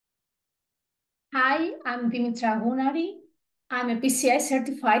Hi, I'm Dimitra. I'm a PCI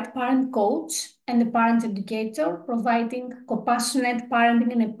certified parent coach and a parent educator, providing compassionate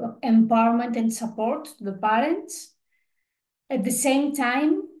parenting and empowerment and support to the parents. At the same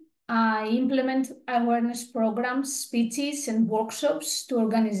time, I implement awareness programs, speeches, and workshops to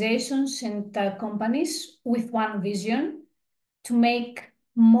organizations and companies with one vision to make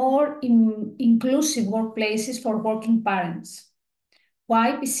more inclusive workplaces for working parents.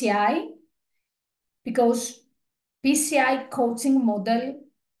 Why PCI? Because PCI coaching model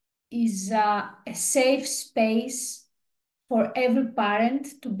is a safe space for every parent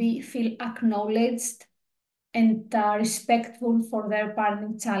to feel acknowledged and respectful for their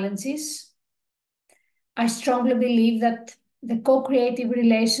parenting challenges. I strongly believe that the co-creative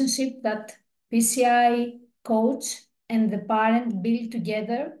relationship that PCI coach and the parent build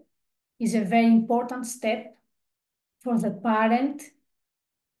together is a very important step for the parent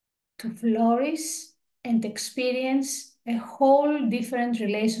to flourish and experience a whole different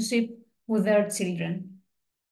relationship with their children.